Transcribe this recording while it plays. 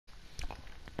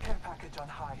on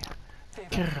high.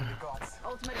 Favor from the gods.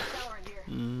 Ultimate shower here.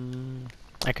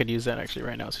 I could use that actually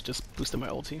right now, so just boosted my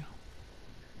ulti.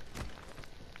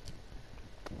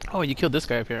 Oh, you killed this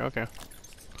guy up here, okay.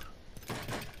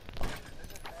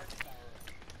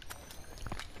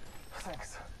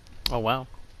 Thanks. Oh wow.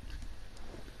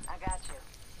 I got you.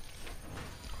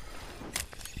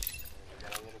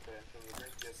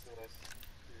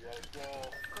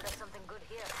 Could have something good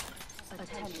here.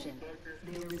 Attention,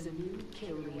 there is a new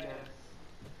kill leader.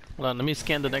 Hold on, let me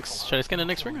scan the next. Should I scan the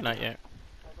next ring or not yet?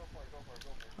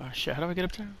 Oh shit, how do I get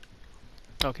up there?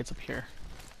 Okay, it's up here.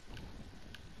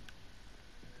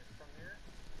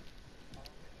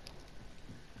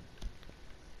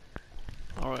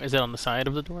 Oh, is it on the side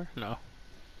of the door? No.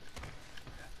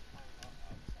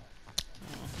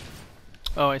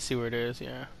 Oh, I see where it is,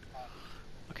 yeah.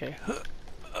 Okay.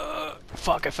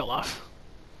 Fuck, I fell off.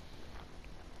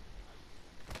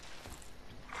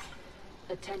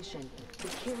 Attention, the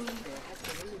kill leader has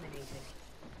been eliminated.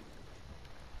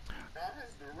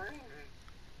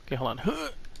 Okay, hold on.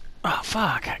 Oh,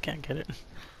 fuck, I can't get it.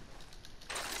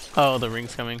 Oh, the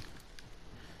ring's coming.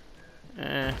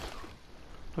 I'll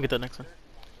get the next one.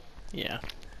 Yeah.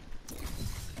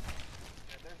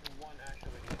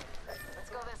 Let's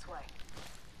go this way.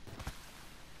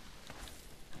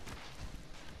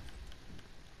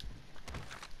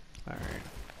 Alright.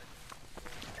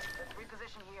 Let's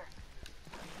reposition here.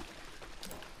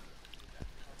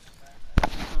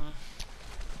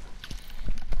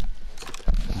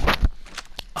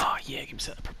 Oh, yeah, give me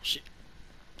some of that purple shit.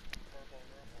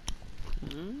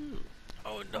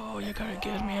 Oh no, you gotta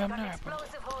get me up Got an there.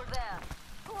 explosive hole there.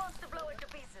 Who wants to blow it to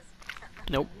pieces?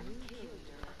 Nope.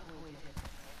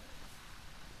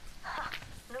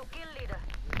 No kill leader.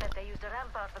 Bet they used a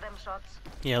rampart for them shots.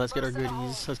 Yeah, let's get our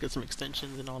goodies. Let's get some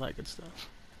extensions and all that good stuff.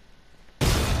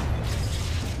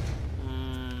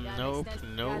 Nope,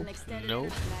 nope,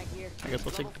 nope. I guess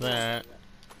we'll take that.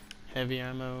 Heavy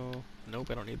ammo.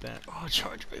 Nope, I don't need that. Oh,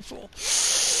 charge rifle.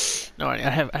 No, I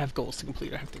have goals to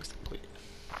complete. I have things to complete.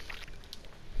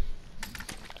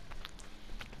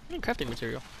 Crafting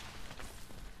material.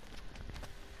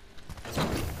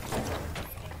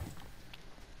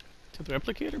 To the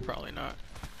replicator? Probably not.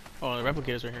 Oh, the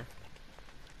replicators are here.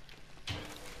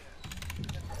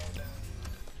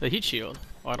 The heat shield.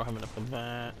 Oh, I don't have enough of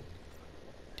that.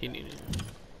 Do you need it?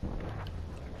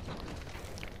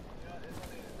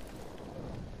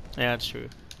 Yeah, that's true.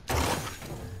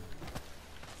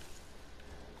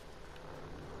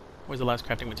 Where's the last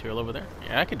crafting material over there?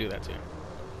 Yeah, I could do that too.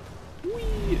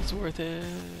 Whee, it's worth it.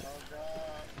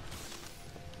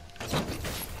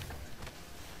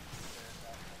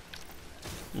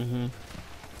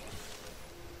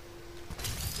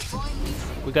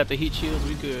 We got the heat shields,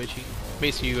 we good.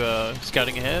 Basically, you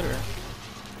scouting ahead or?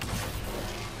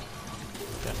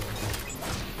 Okay.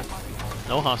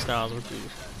 No hostiles, we're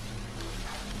good.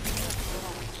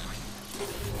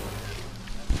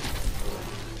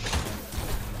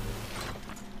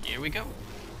 Here we go.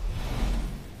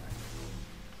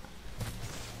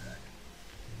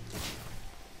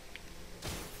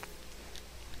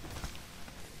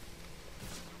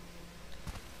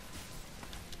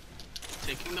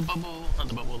 Taking the bubble, not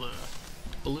the bubble, the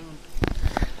balloon.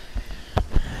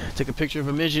 Take a picture of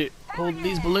a midget holding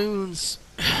these balloons.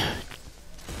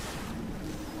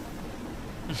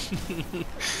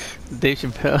 Dave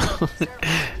Chappelle.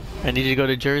 I need you to go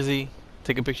to Jersey.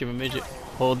 Take a picture of a midget.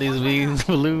 Hold these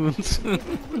balloons.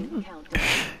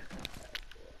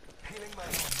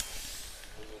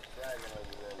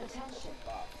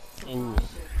 Ooh.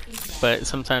 But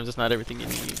sometimes it's not everything you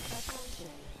need.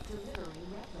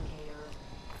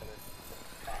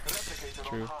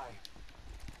 True.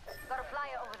 Got a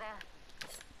flyer over there.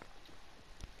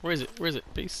 Where is it? Where is it?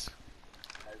 Base.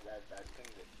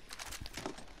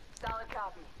 Solid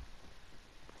copy.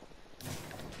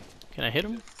 Can I hit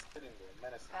him?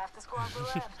 Fastest squad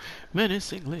left.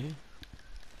 Menacingly.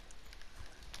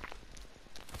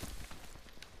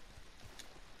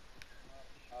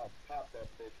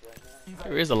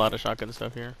 There is a lot of shotgun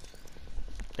stuff here.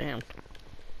 Damn.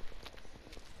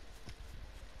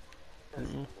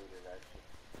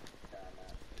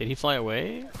 Did he fly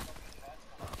away?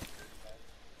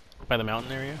 By the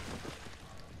mountain area?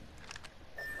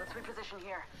 Let's reposition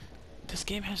here. This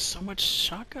game has so much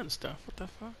shotgun stuff. What the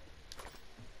fuck?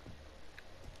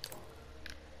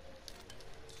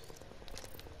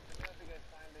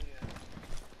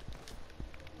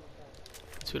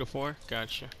 Two to four?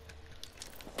 Gotcha.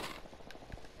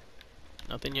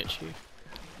 Nothing yet, Chief.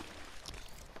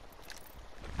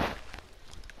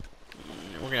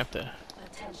 We're gonna have to.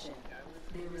 Attention,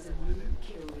 there is a new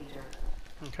kill leader.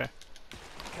 Okay.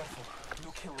 Careful.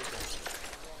 New kill leader.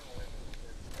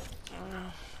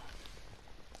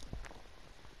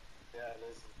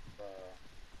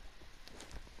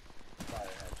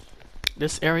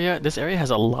 This area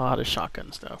has a lot of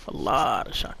shotgun stuff. A lot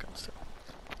of shotgun stuff.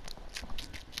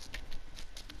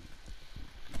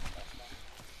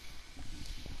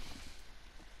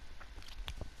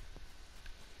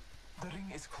 The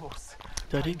ring is close.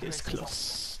 The ring is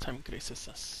close. Time graces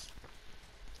us.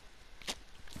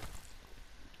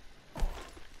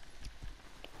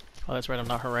 Oh, that's right. I'm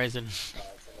not Horizon.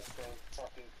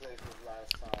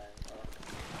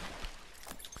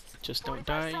 Just don't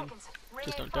die.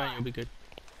 Just don't die. You'll be good.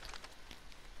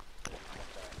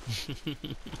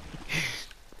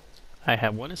 I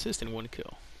have 1 assist and 1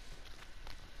 kill.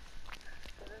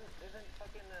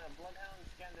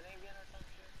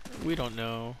 We don't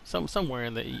know. Somewhere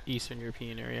in the Eastern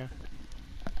European area.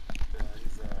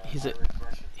 He's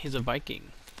a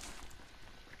Viking.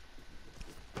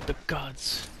 The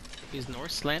gods. He's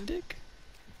Norselandic?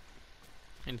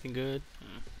 Anything good?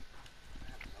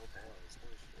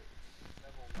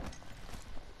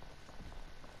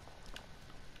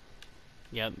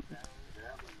 Yeah.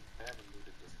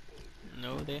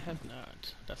 No, they have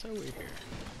not. That's why we're here.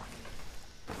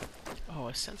 Oh,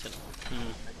 a sentinel.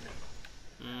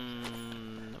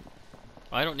 No.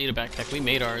 I don't need a backpack. We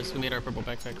made ours. We made our purple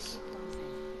backpacks.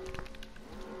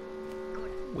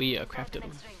 We crafted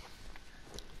them.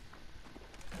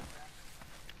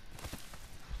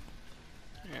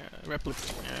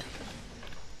 Yeah,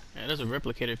 yeah, there's a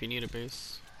replicator if you need a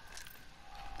base.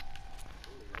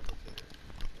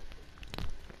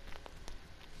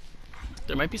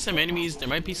 There might be some enemies. There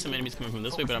might be some enemies coming from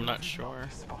this way, but I'm not sure.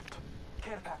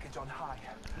 Care package on high.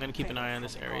 I'm gonna keep an eye on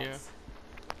this area.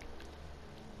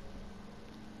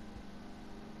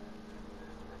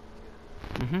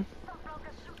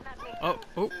 Oh!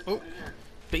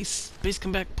 Base,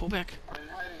 come back, pull back.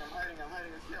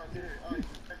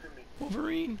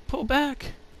 Wolverine, pull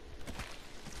back.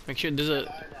 Make sure there's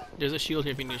a shield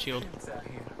here if you need a shield.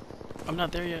 I'm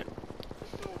not there yet.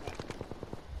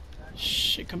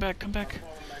 Shit, come back.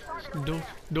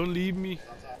 Don't leave me.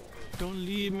 Don't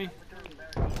leave me.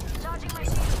 Charging my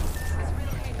shield. Let's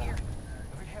relocate here.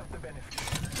 We have the benefit.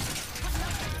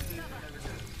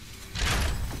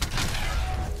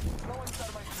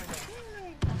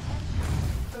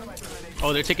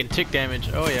 Oh, they're taking tick damage.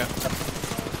 Oh yeah.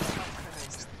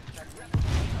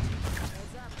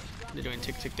 They're doing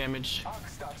tick damage.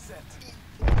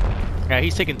 Yeah,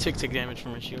 he's taking tick damage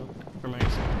from my shield, from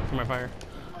my fire.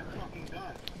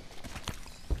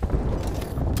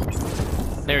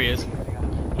 There he is.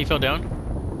 He fell down.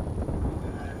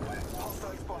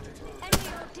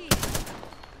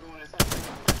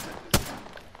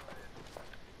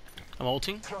 I'm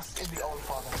ulting. Trust in the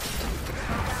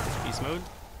Allfather. Beast mode.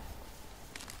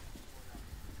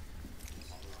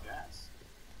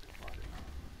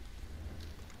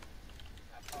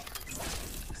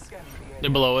 They're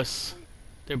below us.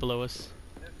 They're below us.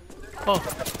 Oh.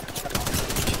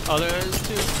 Oh, there's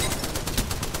 2.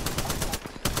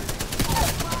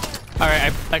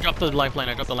 Alright, I dropped the lifeline.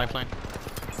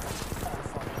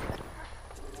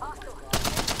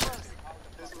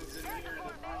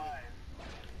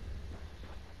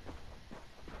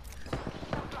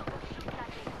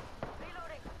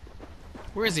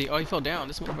 Where is he? Oh, he fell down.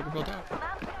 This motherfucker fell down.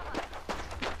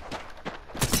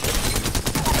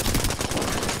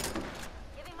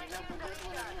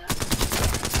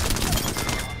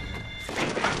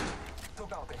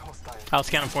 I'll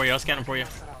scan him for you.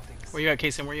 Where you at,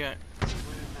 KCIM? Where you at?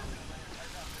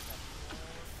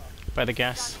 By the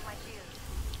gas.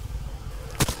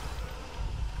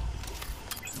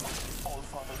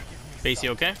 Base,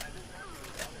 you okay?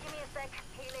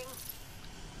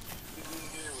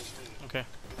 Okay.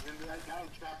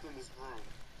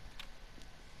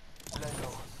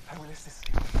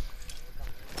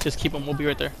 Just keep him. We'll be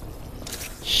right there.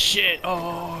 Shit!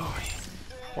 Oh!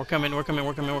 We're coming.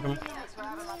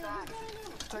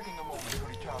 Taking a moment to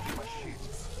recharge my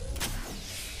shields.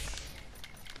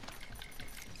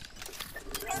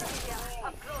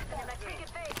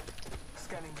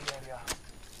 Scanning the area.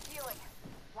 Healing.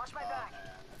 Watch my back.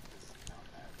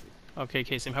 Okay,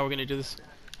 KCIM, how are we gonna do this?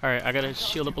 Alright, I gotta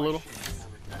shield up a little.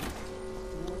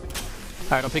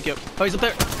 Alright, I'll pick you up. Oh, he's up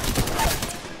there!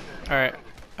 Alright,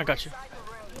 I got you.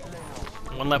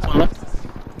 One left.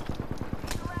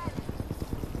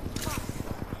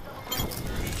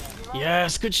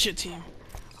 Yes, good shit, team.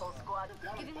 Whole squad.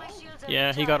 Giving my shields a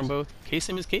Yeah, he got them both.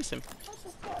 KCIM is KCIM.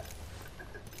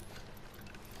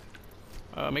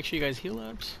 Make sure you guys heal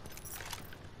up.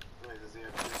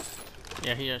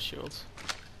 Yeah, he has shields.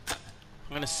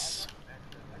 I'm gonna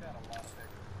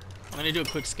I'm gonna do a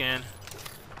quick scan.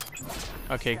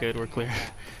 Okay, good, we're clear.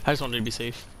 I just wanted to be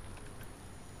safe.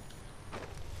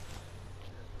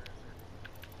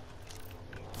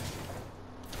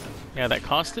 Yeah, that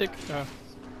caustic.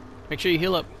 Make sure you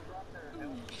heal up.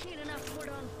 Healing up, hold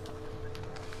on.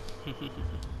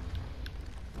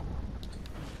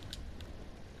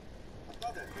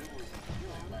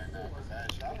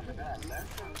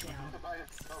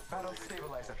 Barrel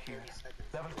stabilizer here.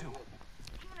 Level 2.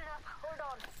 Healing up, hold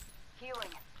on.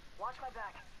 Healing. Watch my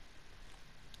back.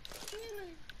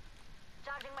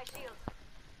 Charging my shield.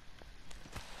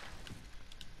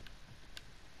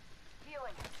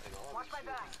 Healing. Watch my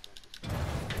back.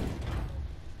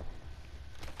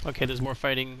 Okay, there's more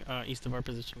fighting east of our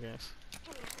position, guys.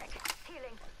 Give me a sec.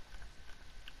 Healing.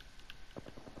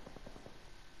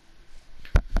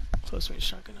 Close range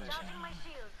shotgun. Charging my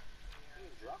shield.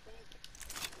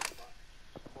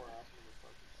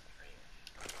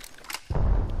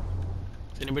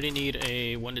 Does anybody need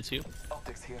a 1 to 2?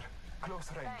 Optics here.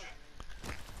 Close range.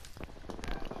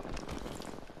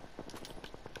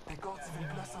 The gods will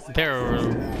bless us. There.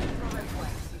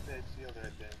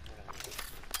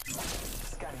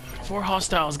 Scanning. 4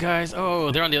 hostiles, guys. Oh,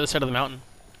 they're on the other side of the mountain.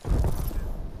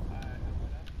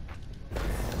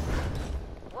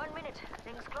 1 minute.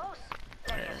 Things close.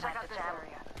 Let's check out this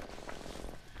area.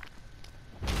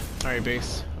 Alright,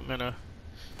 base. I'm gonna.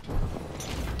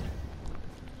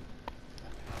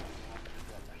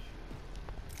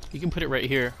 You can put it right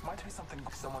here. Might be something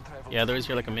someone traveled. Yeah, they was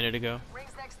here like a minute ago.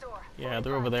 Rings next door. Yeah,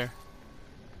 they're over there.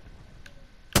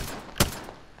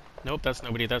 Nope, that's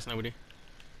nobody. That's nobody.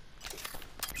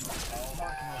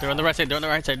 They're on the right side. They're on the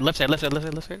right side. Left side. Left side. Left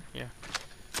side. Left side. Yeah.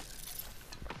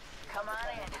 Come on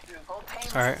in. Old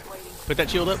Painless All right. is waiting. Put that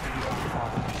shield up.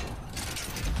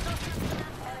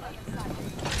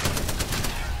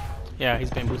 Yeah, he's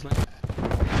bamboozling.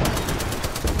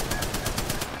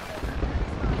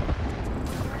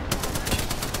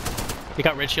 They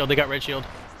got red shield. They got red shield.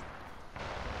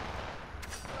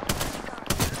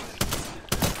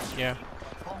 Yeah.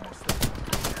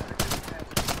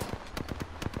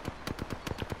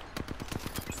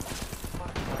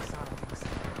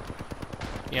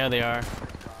 Yeah, they are.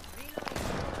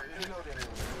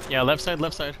 Yeah, left side,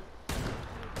 left side. The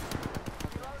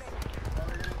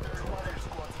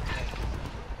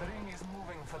ring is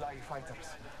moving for live fighters.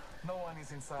 No one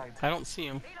is inside. I don't see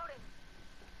him. Reloading.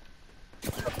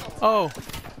 Oh,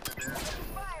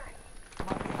 Fire.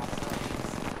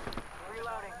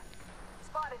 Reloading.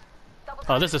 Spotted. Double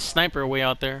oh, there's a sniper way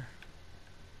out there.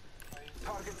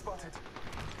 Target spotted.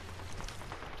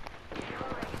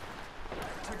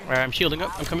 Alright, I'm shielding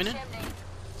up. I'm coming in.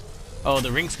 Oh,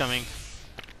 the ring's coming.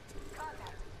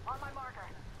 contact. On my marker.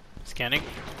 Scanning.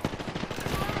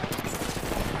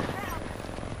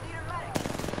 Leader medic.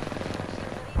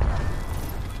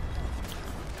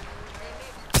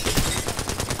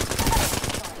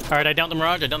 Alright, I downed the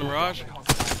Mirage. I downed the Mirage.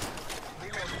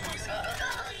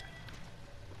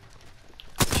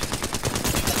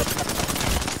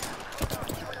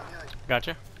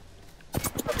 Gotcha.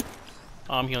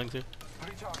 Oh, I'm healing too.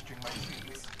 Recharging my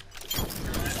shields.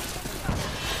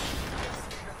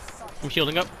 I'm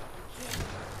shielding up.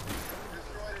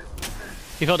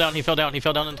 He fell down. He fell down. He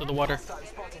fell down into the water.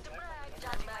 Charging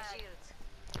my shields.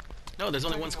 No, there's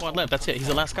only one squad left. That's it. He's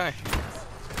the last guy.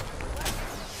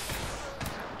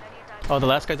 Oh, the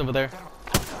last guy's over there.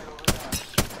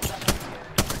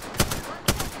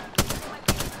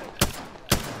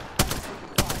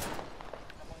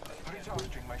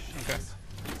 Recharging my shields. Okay.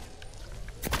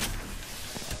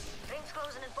 Rings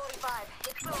closing in 45.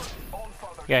 It's close. All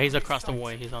father. Yeah, he's across the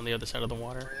way. He's on the other side of the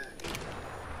water.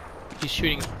 He's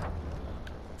shooting.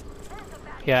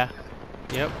 Yeah.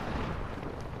 Yep.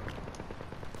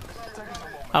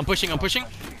 I'm pushing. I'm pushing.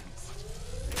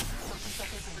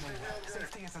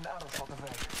 Safety is an arrow shot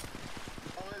away.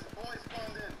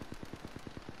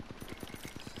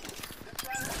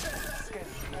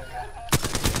 Scanning the area.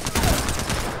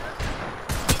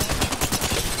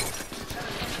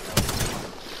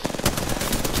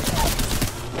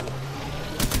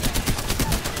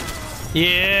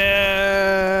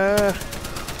 Yeah.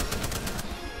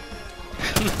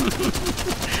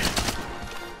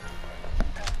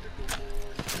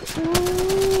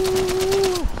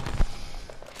 Ooh.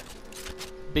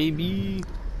 Baby.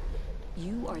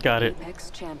 You are Got the it. Apex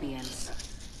champions.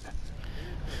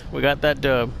 We got that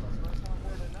dub.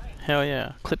 Hell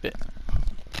yeah. Clip it.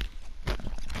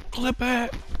 Clip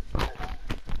it.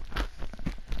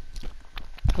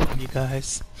 Love you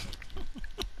guys.